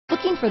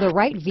Looking for the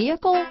right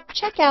vehicle?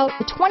 Check out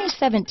the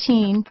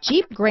 2017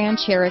 Jeep Grand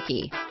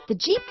Cherokee. The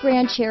Jeep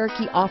Grand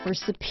Cherokee offers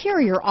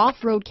superior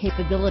off-road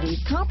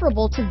capabilities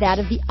comparable to that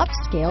of the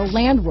upscale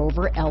Land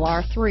Rover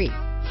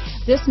LR3.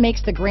 This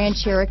makes the Grand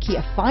Cherokee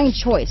a fine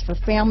choice for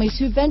families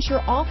who venture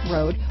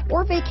off-road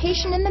or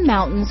vacation in the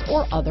mountains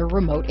or other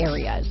remote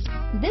areas.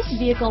 This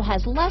vehicle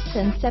has less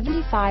than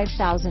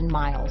 75,000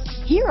 miles.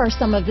 Here are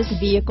some of this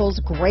vehicle's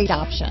great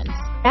options: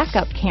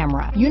 backup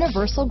camera,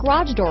 universal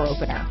garage door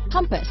opener,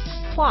 compass,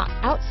 clock,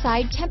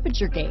 outside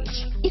temperature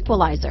gauge,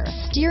 equalizer,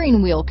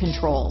 steering wheel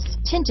controls,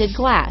 tinted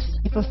glass.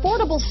 If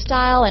affordable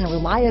style and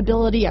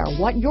reliability are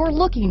what you're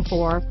looking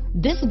for,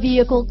 this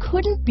vehicle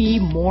couldn't be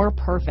more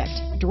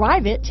perfect.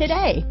 Drive it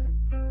today.